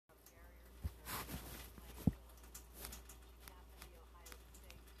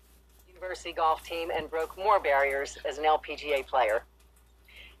University golf team and broke more barriers as an LPGA player.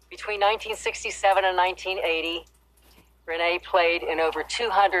 Between 1967 and 1980, Renee played in over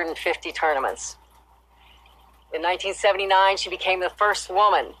 250 tournaments. In 1979, she became the first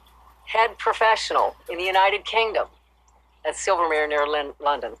woman head professional in the United Kingdom at Silvermere near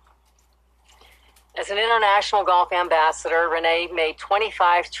London. As an international golf ambassador, Renee made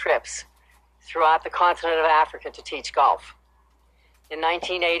 25 trips throughout the continent of Africa to teach golf. In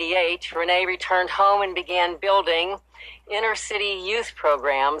 1988, Renee returned home and began building inner-city youth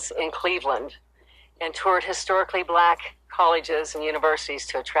programs in Cleveland and toured historically Black colleges and universities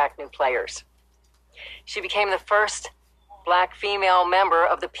to attract new players. She became the first Black female member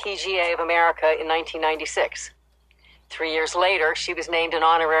of the PGA of America in 1996. 3 years later, she was named an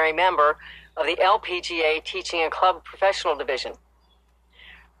honorary member of the LPGA Teaching and Club Professional Division.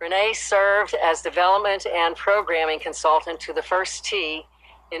 Renee served as development and programming consultant to the First Tee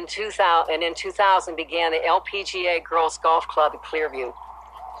in 2000, and in 2000 began the LPGA Girls Golf Club at Clearview.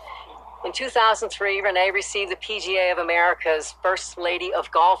 In 2003, Renee received the PGA of America's First Lady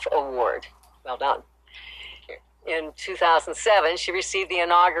of Golf Award. Well done. In 2007, she received the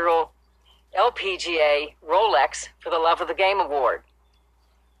inaugural LPGA Rolex for the Love of the Game Award.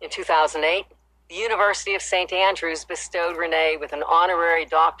 In 2008, the University of St. Andrews bestowed Renee with an honorary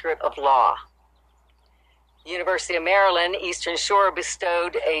doctorate of law. The University of Maryland, Eastern Shore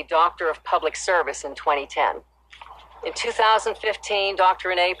bestowed a Doctor of Public Service in 2010. In 2015, Dr.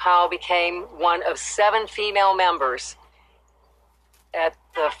 Renee Powell became one of 7 female members at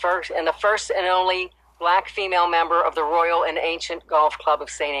the first and only Black female member of the Royal and Ancient Golf Club of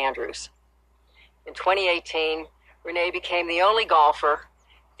St. Andrews. In 2018, Renee became the only golfer,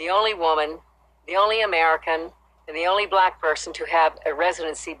 the only woman, the only American, and the only Black person to have a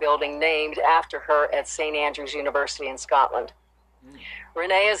residency building named after her at St. Andrews University in Scotland.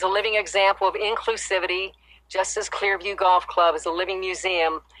 Renee is a living example of inclusivity, just as Clearview Golf Club is a living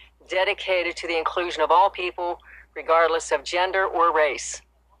museum dedicated to the inclusion of all people, regardless of gender or race.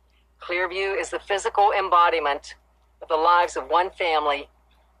 Clearview is the physical embodiment of the lives of one family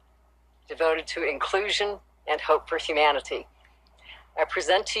devoted to inclusion and hope for humanity. I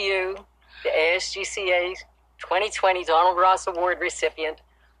present to you the ASGCA 2020 Donald Ross Award recipient,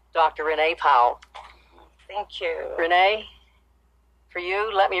 Dr. Renee Powell. Thank you. Renee, for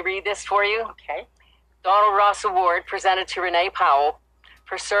you, let me read this for you. Okay. Donald Ross Award presented to Renee Powell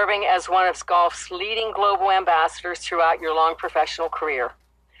for serving as one of golf's leading global ambassadors throughout your long professional career,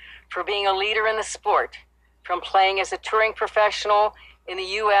 for being a leader in the sport, from playing as a touring professional in the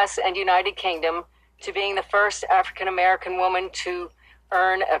U.S. and United Kingdom to being the first African-American woman to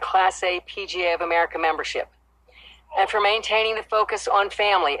earn a Class A PGA of America membership, and for maintaining the focus on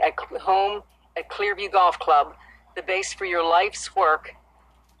family at home at Clearview Golf Club, the base for your life's work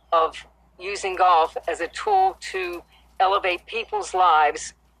of using golf as a tool to elevate people's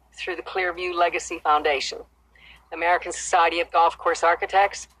lives through the Clearview Legacy Foundation. American Society of Golf Course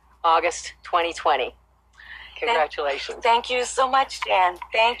Architects, August 2020. Congratulations. Thank you so much, Jan.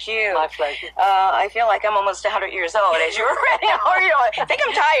 Thank you. My pleasure. I feel like I'm almost 100 years old as you were ready. I think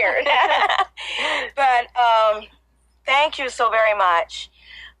I'm tired. But thank you so very much.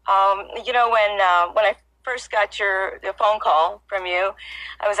 You know, when I first got the phone call from you,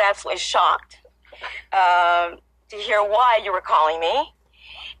 I was absolutely shocked to hear why you were calling me.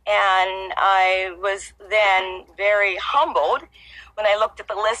 And I was then very humbled when I looked at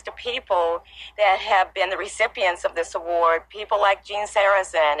the list of people that have been the recipients of this award, people like Gene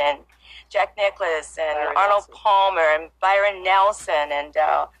Saracen and Jack Nicklaus and Byron Arnold Nelson. Palmer and Byron Nelson and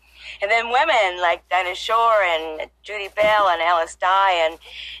then women like Dinah Shore and Judy Bell and Alice Dye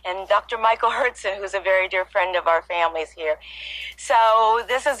and Dr. Michael Hertzen, who's a very dear friend of our families here. So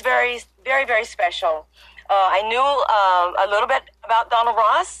this is very, very, very special. I knew a little bit about Donald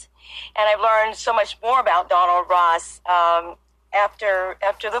Ross, and I've learned so much more about Donald Ross after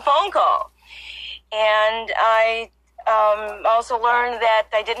the phone call. And I also learned that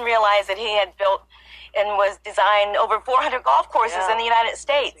I didn't realize that he had built and was designed over 400 golf courses in the United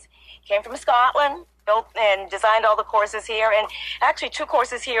States. He came from Scotland, built and designed all the courses here, and actually 2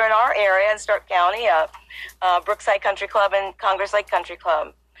 courses here in our area in Stark County, Brookside Country Club and Congress Lake Country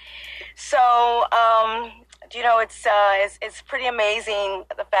Club. So, you know, it's pretty amazing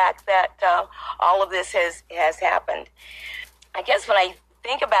the fact that all of this has happened. I guess when I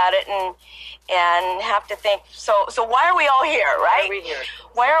think about it and have to think, so why are we all here, right? Why are we here?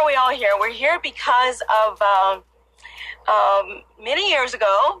 Why are we all here? We're here because of many years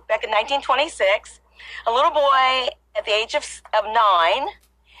ago, back in 1926, a little boy at the age of 9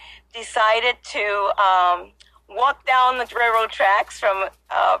 decided to walked down the railroad tracks from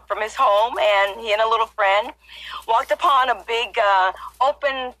his home, and he and a little friend walked upon a big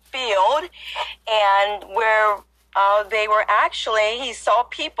open field, and where they were actually, he saw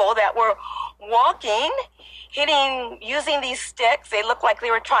people that were walking, using these sticks. They looked like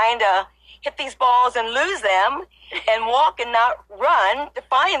they were trying to hit these balls and lose them, and walk and not run to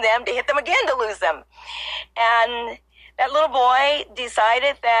find them, to hit them again to lose them. And that little boy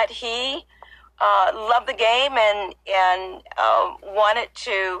decided that he loved the game and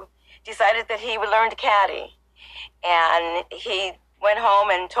decided that he would learn to caddy. And he went home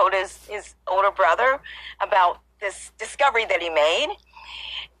and told his older brother about this discovery that he made.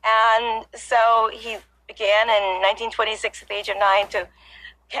 And so he began in 1926 at the age of 9 to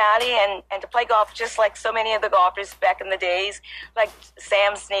caddy and to play golf, just like so many of the golfers back in the days, like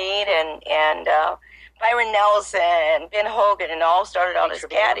Sam Snead and Byron Nelson, Ben Hogan, and all started out as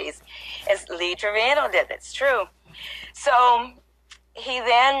caddies, as Lee Trevino did. That's true. So he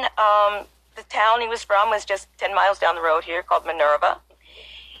then, the town he was from was just 10 miles down the road here, called Minerva.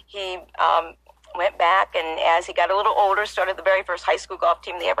 He went back, and as he got a little older, started the very first high school golf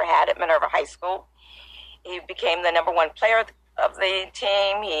team they ever had at Minerva High School. He became the number one player of the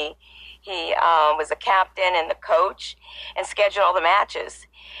team. He was a captain and the coach and scheduled all the matches.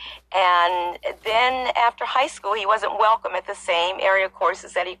 And then after high school, he wasn't welcome at the same area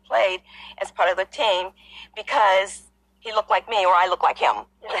courses that he played as part of the team because he looked like me or I looked like him.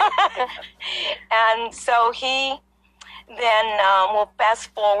 And so he then, we'll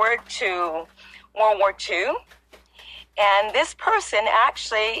fast forward to World War II. And this person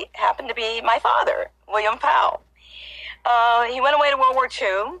actually happened to be my father, William Powell. He went away to World War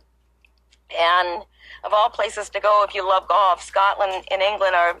II, and of all places to go if you love golf, Scotland and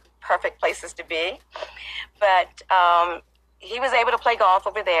England are perfect places to be. But he was able to play golf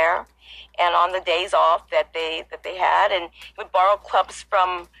over there, and on the days off that they had, and he would borrow clubs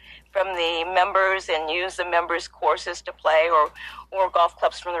from the members and use the members' courses to play, or golf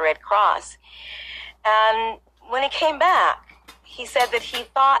clubs from the Red Cross. And when he came back, he said that he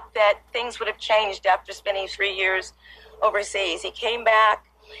thought that things would have changed after spending 3 years overseas. He came back,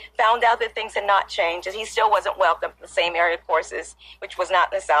 found out that things had not changed, and he still wasn't welcome to the same area courses, which was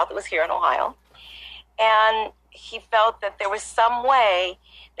not in the South, it was here in Ohio. And he felt that there was some way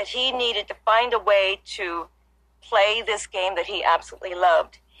that he needed to find a way to play this game that he absolutely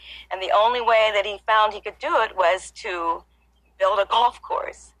loved. And the only way that he found he could do it was to build a golf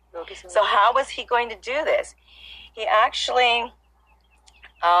course. So how was he going to do this? He actually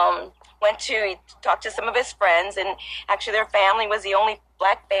he talked to some of his friends, and actually their family was the only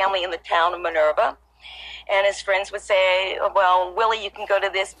black family in the town of Minerva. And his friends would say, well, Willie, you can go to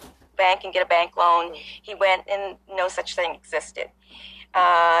this bank and get a bank loan. He went, and no such thing existed.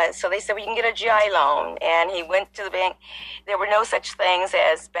 So they said, well, you can get a GI loan. And he went to the bank. There were no such things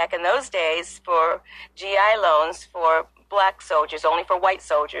as, back in those days, for GI loans for black soldiers, only for white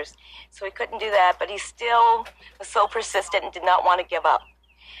soldiers. So he couldn't do that, but he still was so persistent and did not want to give up.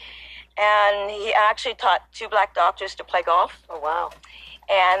 And he actually taught 2 black doctors to play golf. Oh, wow.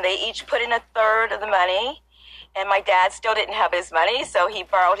 And they each put in a third of the money. And my dad still didn't have his money, so he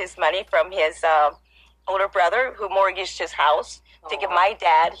borrowed his money from his older brother, who mortgaged his house, to give my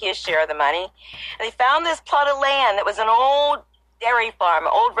dad his share of the money. And they found this plot of land that was an old dairy farm,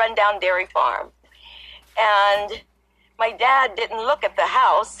 an old rundown dairy farm. And my dad didn't look at the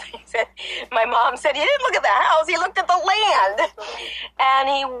house. My mom said, he didn't look at the house, he looked at the land. And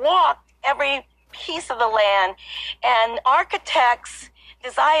he walked every piece of the land. And architects,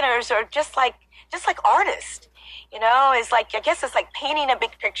 designers are just like artists. You know, it's like, I guess it's like painting a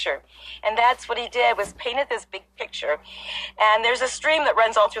big picture. And that's what he did, was painted this big picture. And there's a stream that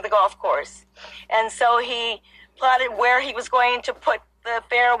runs all through the golf course. And so he plotted where he was going to put the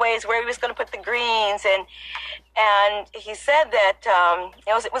fairways, where he was going to put the greens. And he said that,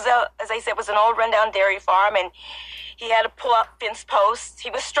 it was as I said, it was an old rundown dairy farm, and he had to pull out fence posts. He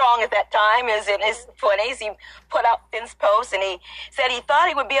was strong at that time. He was in his 20s. He put out fence posts, and he said he thought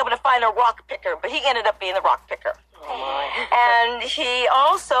he would be able to find a rock picker, but he ended up being the rock picker. Oh my. And he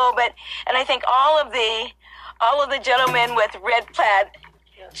also, and I think all of the gentlemen with red plaid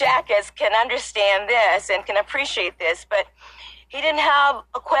jackets can understand this and can appreciate this, but he didn't have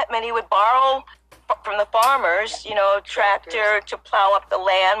equipment. He would borrow from the farmers, tractor to plow up the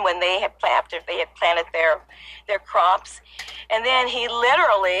land when after they had planted their crops. And then he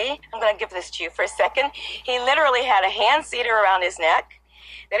literally, I'm going to give this to you for a second, he literally had a hand seeder around his neck.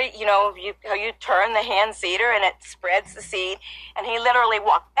 That how you turn the hand seeder and it spreads the seed. And he literally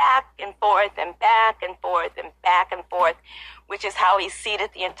walked back and forth and back and forth and back and forth, which is how he seeded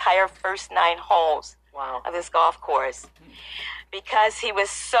the entire first 9 holes Wow. of this golf course, because he was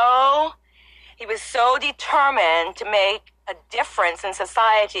so determined to make a difference in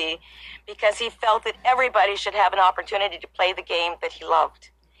society, because he felt that everybody should have an opportunity to play the game that he loved.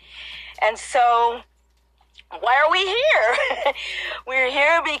 And so, why are we here? We're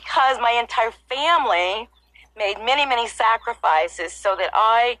here because my entire family made many, many sacrifices so that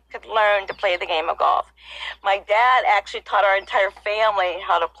I could learn to play the game of golf. My dad actually taught our entire family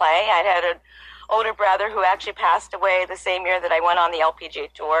how to play. I had an older brother who actually passed away the same year that I went on the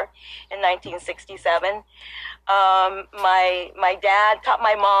LPGA Tour in 1967. My dad taught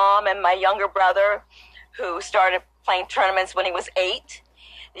my mom and my younger brother, who started playing tournaments when he was 8,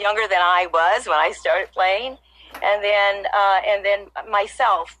 younger than I was when I started playing, and then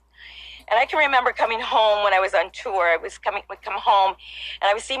myself. And I can remember coming home when I was on tour. I would come home, and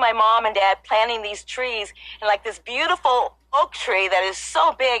I would see my mom and dad planting these trees, and like this beautiful oak tree that is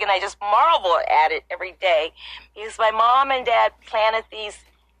so big, and I just marvel at it every day, because my mom and dad planted these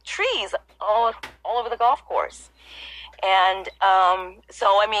trees all over the golf course. And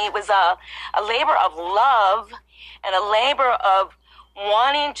so, I mean, it was a labor of love and a labor of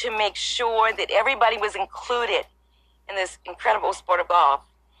wanting to make sure that everybody was included in this incredible sport of golf.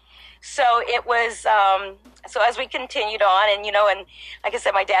 So it was, so as we continued on, and, and like I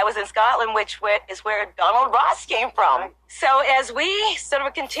said, my dad was in Scotland, which is where Donald Ross came from. So as we sort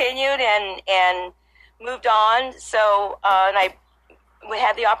of continued and moved on, so, and we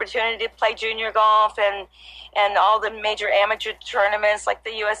had the opportunity to play junior golf and all the major amateur tournaments like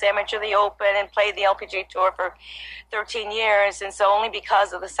the U.S. Amateur, the Open, and played the LPGA Tour for 13 years. And so only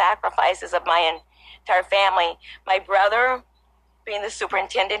because of the sacrifices of my entire family, my brother, being the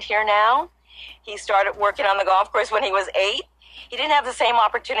superintendent here now, he started working on the golf course when he was 8. He didn't have the same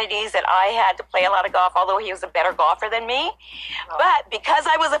opportunities that I had to play a lot of golf, although he was a better golfer than me. Oh. But because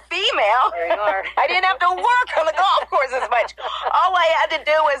I was a female, I didn't have to work on the golf course as much. All I had to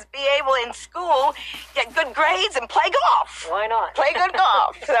do was be able in school, get good grades, and play golf. Why not? Play good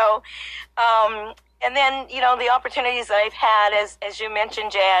golf. So, and then, the opportunities that I've had, as you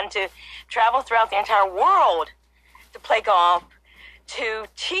mentioned, Jan, to travel throughout the entire world to play golf, to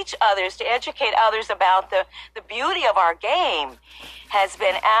teach others, to educate others about the beauty of our game, has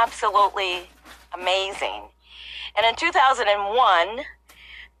been absolutely amazing. And in 2001,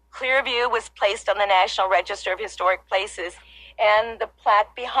 Clearview was placed on the National Register of Historic Places, and the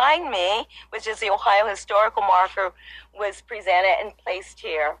plaque behind me, which is the Ohio Historical Marker, was presented and placed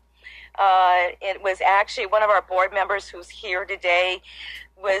here. It was actually one of our board members who's here today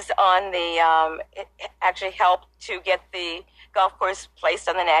was on the, it actually helped to get the golf course placed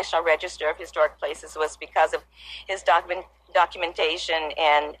on the National Register of Historic Places, was because of his documentation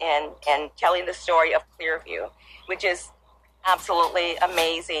and telling the story of Clearview, which is absolutely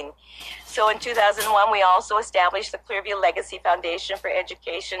amazing. So in 2001, we also established the Clearview Legacy Foundation for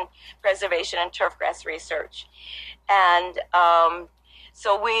Education, Preservation, and Turfgrass Research. And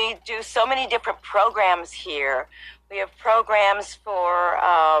so we do so many different programs here. We have programs for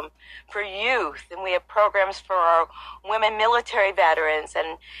youth, and we have programs for our women military veterans.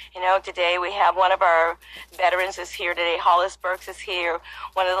 And, today we have one of our veterans is here today. Hollis Burks is here,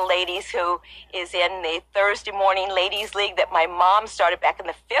 one of the ladies who is in the Thursday morning ladies league that my mom started back in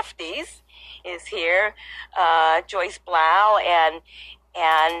the 50s is here, Joyce Blau. And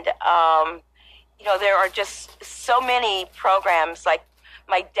there are just so many programs. Like,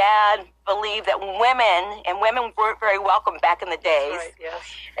 my dad believed that women weren't very welcome back in the days. Right,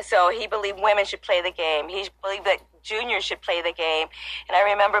 yes. So he believed women should play the game. He believed that juniors should play the game. And I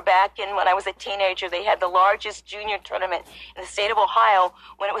remember back when I was a teenager, they had the largest junior tournament in the state of Ohio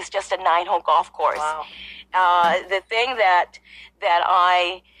when it was just a 9-hole golf course. Wow. The thing that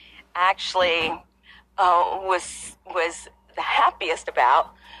I actually was the happiest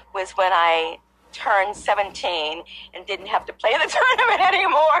about was when I turned 17 and didn't have to play the tournament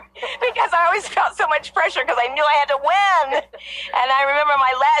anymore, because I always felt so much pressure because I knew I had to win. And I remember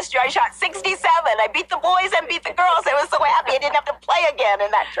my last year I shot 67. I beat the boys and beat the girls. I was so happy I didn't have to play again in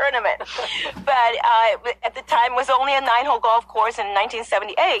that tournament. But at the time it was only a 9-hole golf course. In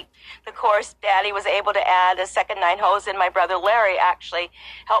 1978, the course, Daddy was able to add a second 9 holes, and my brother Larry actually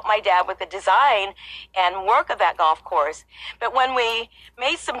helped my dad with the design and work of that golf course. But when we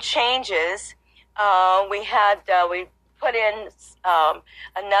made some changes, we put in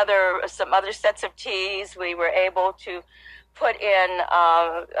some other sets of tees. We were able to put in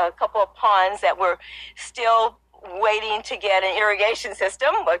a couple of ponds that were still waiting to get an irrigation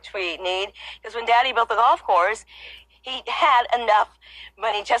system, which we need, because when Daddy built the golf course, he had enough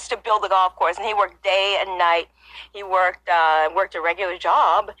money just to build the golf course, and he worked day and night. He worked a regular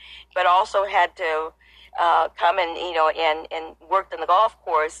job, but also had to come and, and worked on the golf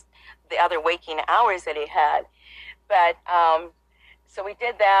course the other waking hours that he had. But so we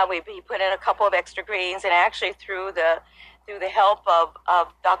did that. We put in a couple of extra greens, and actually through the help of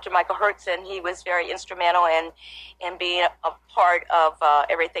Dr. Michael Hertzen, he was very instrumental in being a part of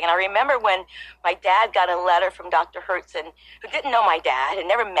everything. And I remember when my dad got a letter from Dr. Hertzen, who didn't know my dad, had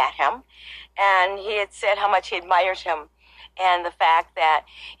never met him, and he had said how much he admires him and the fact that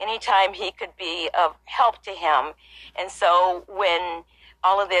anytime he could be of help to him. And so when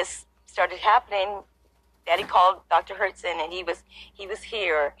all of this started happening, Daddy called Dr. Hertzen, and he was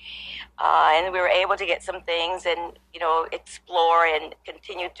here, and we were able to get some things and explore and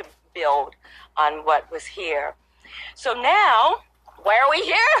continue to build on what was here. So now, why are we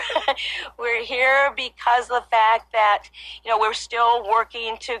here? We're here because of the fact that we're still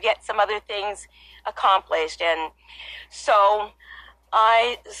working to get some other things accomplished, and so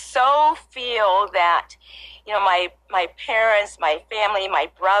I so feel that my parents, my family, my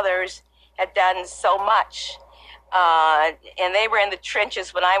brothers had done so much, and they were in the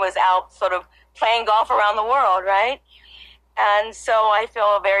trenches when I was out sort of playing golf around the world, right? And so I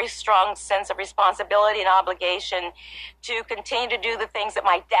feel a very strong sense of responsibility and obligation to continue to do the things that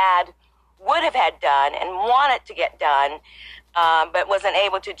my dad would have had done and wanted to get done, but wasn't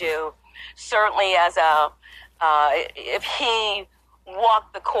able to do. Certainly as if he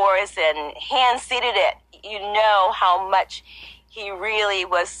walked the course and hand-seeded it, how much he really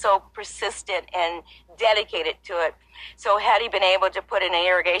was so persistent and dedicated to it. So had he been able to put in an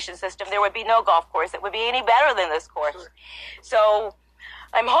irrigation system, there would be no golf course that would be any better than this course. Sure. So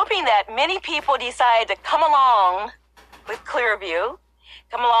I'm hoping that many people decide to come along with Clearview,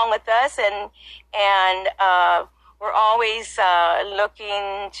 come along with us, and we're always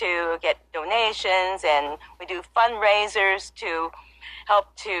looking to get donations, and we do fundraisers to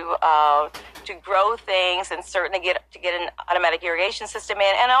help to grow things, and certainly get an automatic irrigation system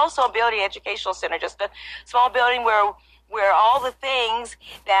in, and also a building educational center, just a small building where all the things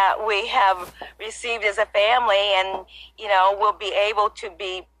that we have received as a family and will be able to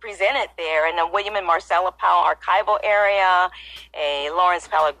be presented there in the William and Marcella Powell archival area, a Lawrence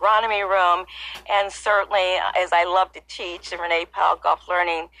Powell agronomy room, and certainly, as I love to teach, the Renee Powell Golf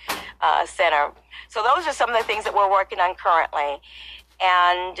Learning Center. So those are some of the things that we're working on currently.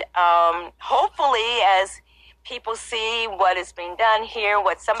 And hopefully, as people see what is being done here,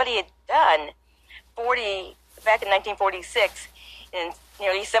 what somebody had done back in 1946, and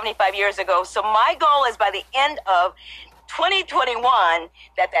nearly 75 years ago. So my goal is by the end of 2021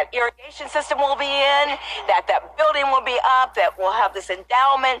 that irrigation system will be in, that building will be up, that we'll have this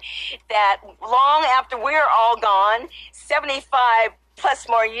endowment, that long after we're all gone, 75 plus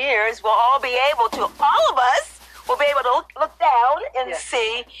more years, we'll all be able to, all of us, we'll be able to look down and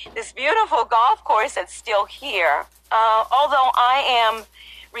see this beautiful golf course that's still here. Although I am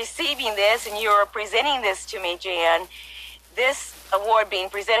receiving this and you're presenting this to me, Jan, this award being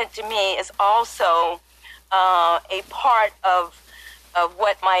presented to me is also a part of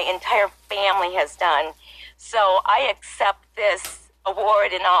what my entire family has done. So I accept this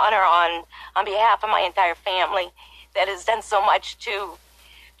award and honor on behalf of my entire family that has done so much to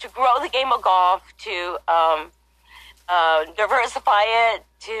grow the game of golf, to diversify it,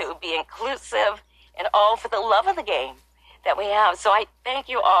 to be inclusive, and all for the love of the game that we have. So I thank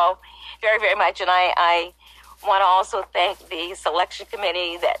you all very, very much. And I want to also thank the selection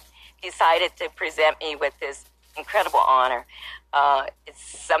committee that decided to present me with this incredible honor. It's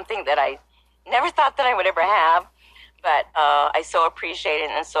something that I never thought that I would ever have, but I so appreciate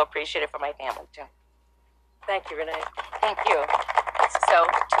it, and so appreciate it for my family too. Thank you, Renee. Thank you. So,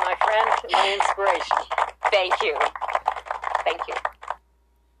 my friend, my inspiration. Thank you. Thank you.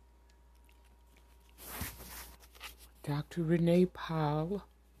 Dr. Renee Powell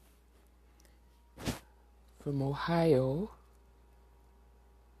from Ohio.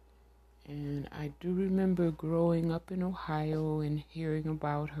 And I do remember growing up in Ohio and hearing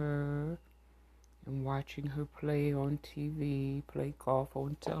about her and watching her play on TV, play golf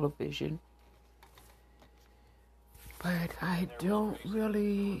on television. But I don't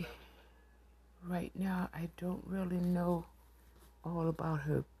really, right now, I don't really know all about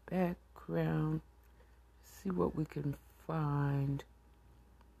her background. See what we can find.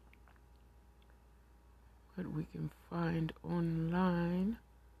 What we can find online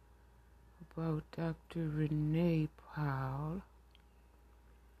about Dr. Renee Powell.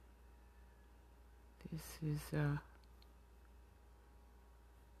 This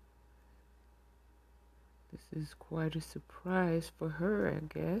is quite a surprise for her, I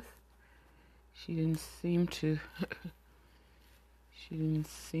guess. She didn't seem to She didn't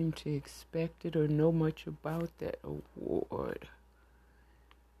seem to expect it or know much about that award.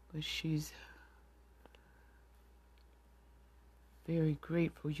 But she's very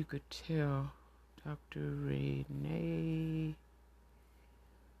grateful, you could tell. Dr. Renee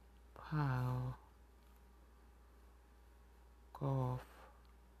Powell, golf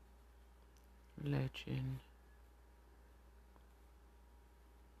legend.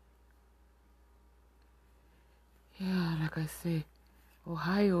 Yeah, like I say,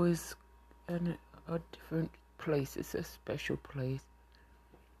 Ohio is a different place. It's a special place.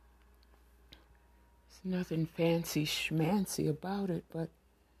 There's nothing fancy schmancy about it, but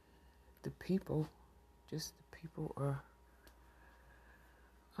the people, just the people are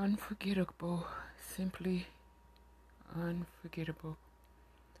unforgettable. Simply unforgettable.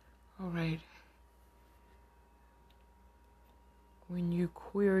 All right. When you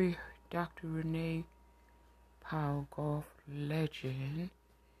query Dr. Renee Powell golf legend,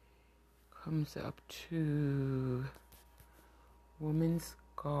 comes up to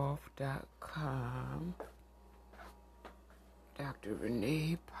womensgolf.com. Dr.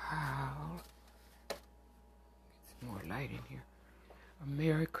 Renee Powell. Get some more light in here.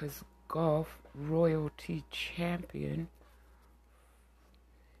 America's Golf Royalty Champion.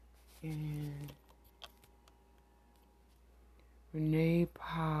 And Renee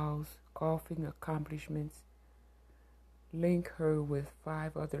Powell's golfing accomplishments link her with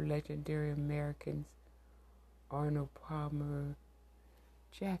 5 other legendary Americans: Arnold Palmer,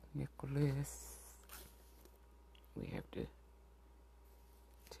 Jack Nicklaus. We have to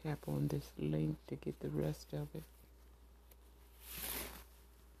tap on this link to get the rest of it.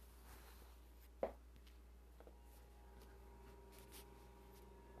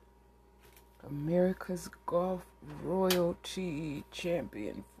 America's Golf Royalty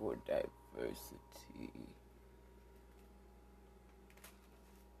Champion for Diversity.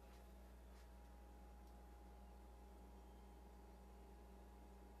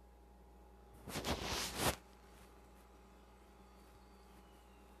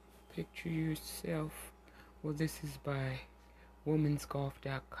 Picture yourself. Well, this is by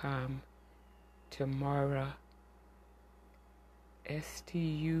womensgolf.com. Tamara,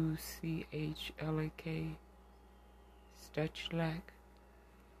 Stuchlak, Stuchlak.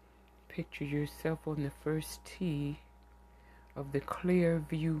 Picture yourself on the first tee of the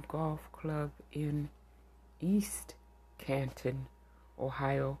Clearview Golf Club in East Canton,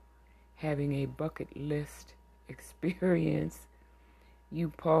 Ohio, having a bucket list experience. You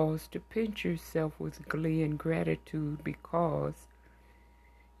pause to pinch yourself with glee and gratitude because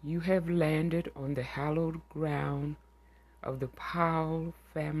you have landed on the hallowed ground of the Powell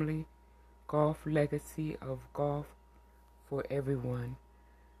family golf legacy of golf for everyone.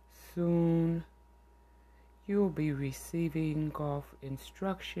 Soon, you'll be receiving golf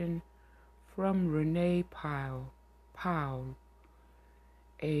instruction from Renee Powell,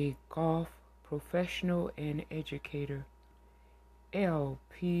 a golf professional and educator,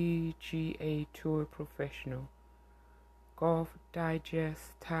 LPGA Tour professional, Golf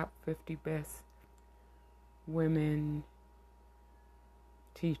Digest Top 50 Best Women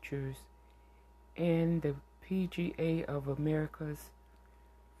Teachers, and the PGA of America's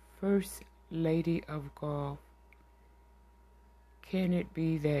First Lady of Golf. Can it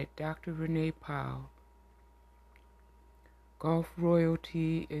be that Dr. Renee Powell, golf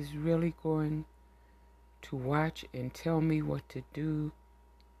royalty, is really going to watch and tell me what to do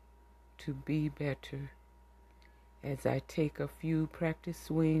to be better? As I take a few practice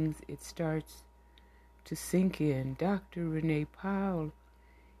swings, it starts to sink in. Dr. Renee Powell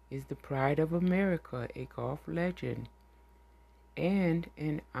is the pride of America, a golf legend, and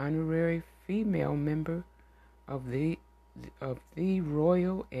an honorary female member of the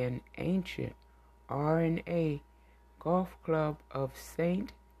Royal and Ancient R&A Golf Club of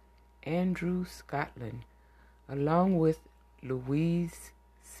St. Andrew, Scotland, along with Louise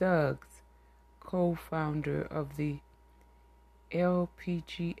Suggs, co-founder of the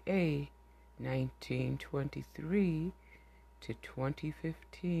LPGA 1923 to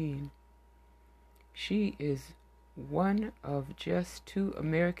 2015. She is one of just 2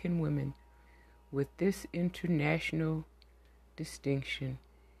 American women with this international distinction,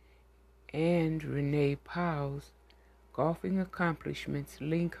 and Renee Powell's golfing accomplishments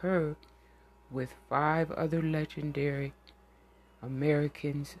link her with 5 other legendary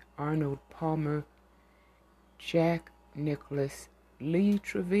Americans: Arnold Palmer, Jack Nicklaus, Lee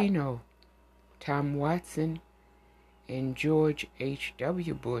Trevino, Tom Watson, and George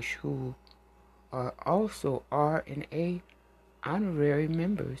H.W. Bush, who are also R&A honorary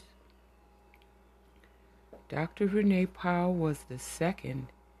members. Dr. Renee Powell was the second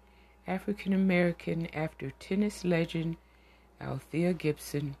African American after tennis legend Althea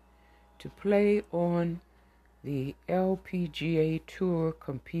Gibson to play on the LPGA Tour,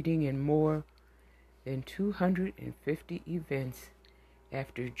 competing in more than 250 events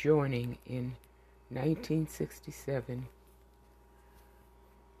after joining in 1967.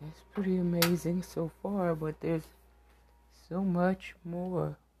 That's pretty amazing so far, but there's so much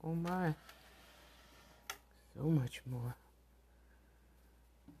more. Oh my. So much more.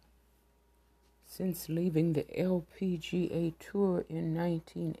 Since leaving the LPGA Tour in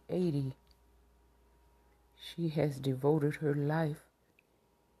 1980, she has devoted her life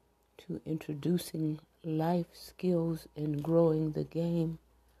to introducing life skills and growing the game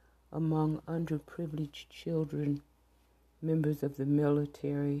among underprivileged children, members of the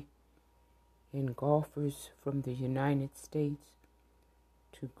military, and golfers from the United States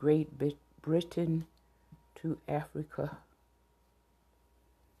to Great Britain to Africa.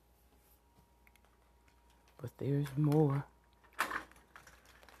 But there's more.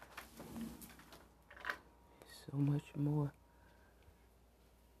 So much more.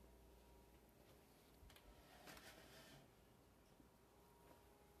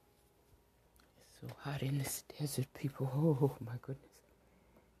 It's so hot in this desert, people. Oh my goodness.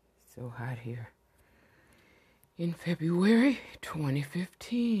 It's so hot here. In February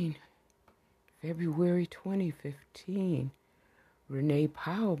 2015, Renee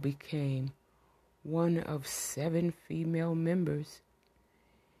Powell became one of 7 female members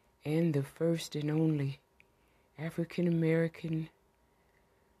and the first and only African American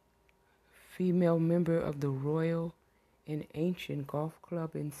female member of the Royal and Ancient Golf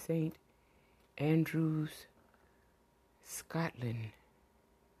Club in St. Andrews, Scotland.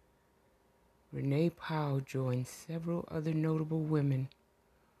 Renee Powell joined several other notable women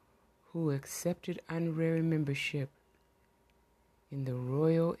who accepted honorary membership in the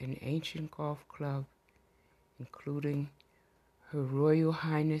Royal and Ancient Golf Club, including Her Royal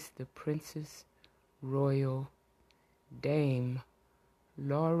Highness the Princess Royal Dame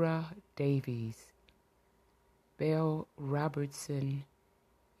Laura Davies, Belle Robertson,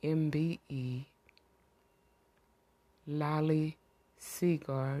 MBE, Lolly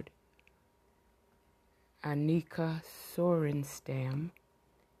Seagard, Annika Sorenstam,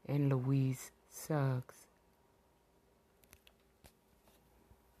 and Louise Suggs.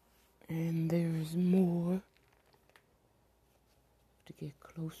 And there's more. To get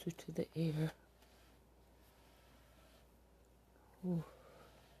closer to the air. Ooh.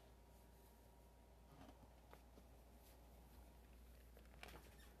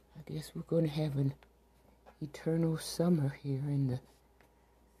 I guess we're going to have an eternal summer here in the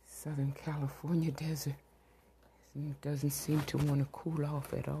Southern California desert. It doesn't seem to want to cool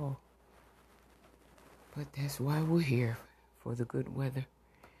off at all. But that's why we're here, for the good weather.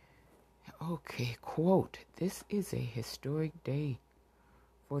 Okay, quote, "This is a historic day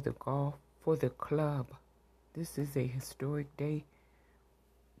for the club. This is a historic day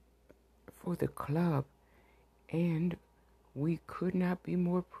for the club, and we could not be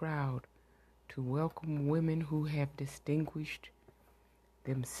more proud to welcome women who have distinguished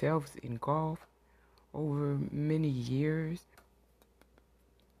themselves in golf over many years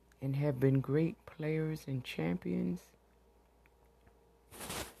and have been great players and champions.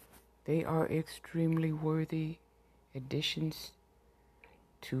 They are extremely worthy additions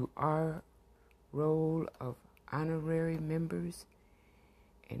to our role of honorary members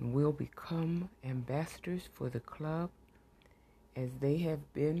and will become ambassadors for the club as they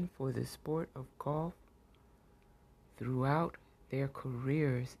have been for the sport of golf throughout their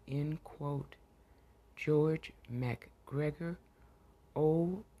careers," end quote. George McGregor,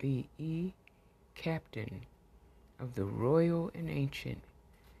 OBE, captain of the Royal and Ancient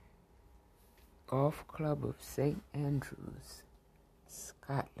Golf Club of St. Andrews,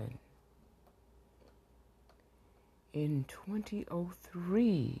 Scotland. In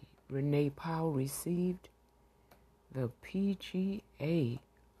 2003, Renee Powell received the PGA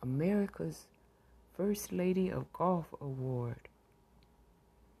America's First Lady of Golf Award.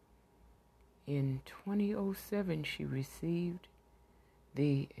 In 2007, she received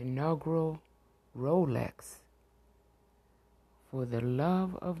the inaugural Rolex for the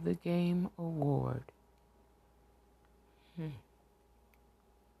Love of the Game Award. In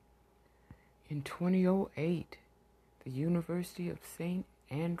 2008, the University of St.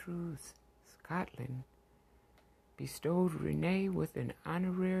 Andrews, Scotland, bestowed Renee with an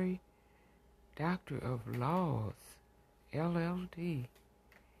honorary Doctor of Laws, LLD,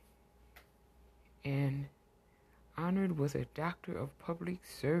 and honored with a Doctor of Public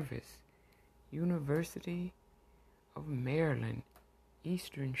Service, University of Maryland,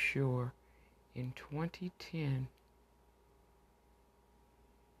 Eastern Shore, in 2010.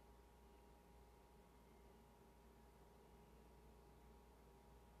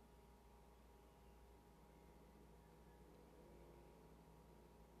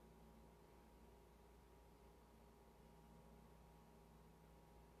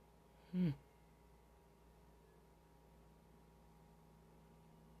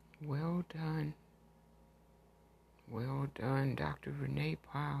 Well done. Well done, Dr. Renee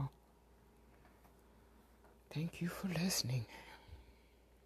Powell. Thank you for listening.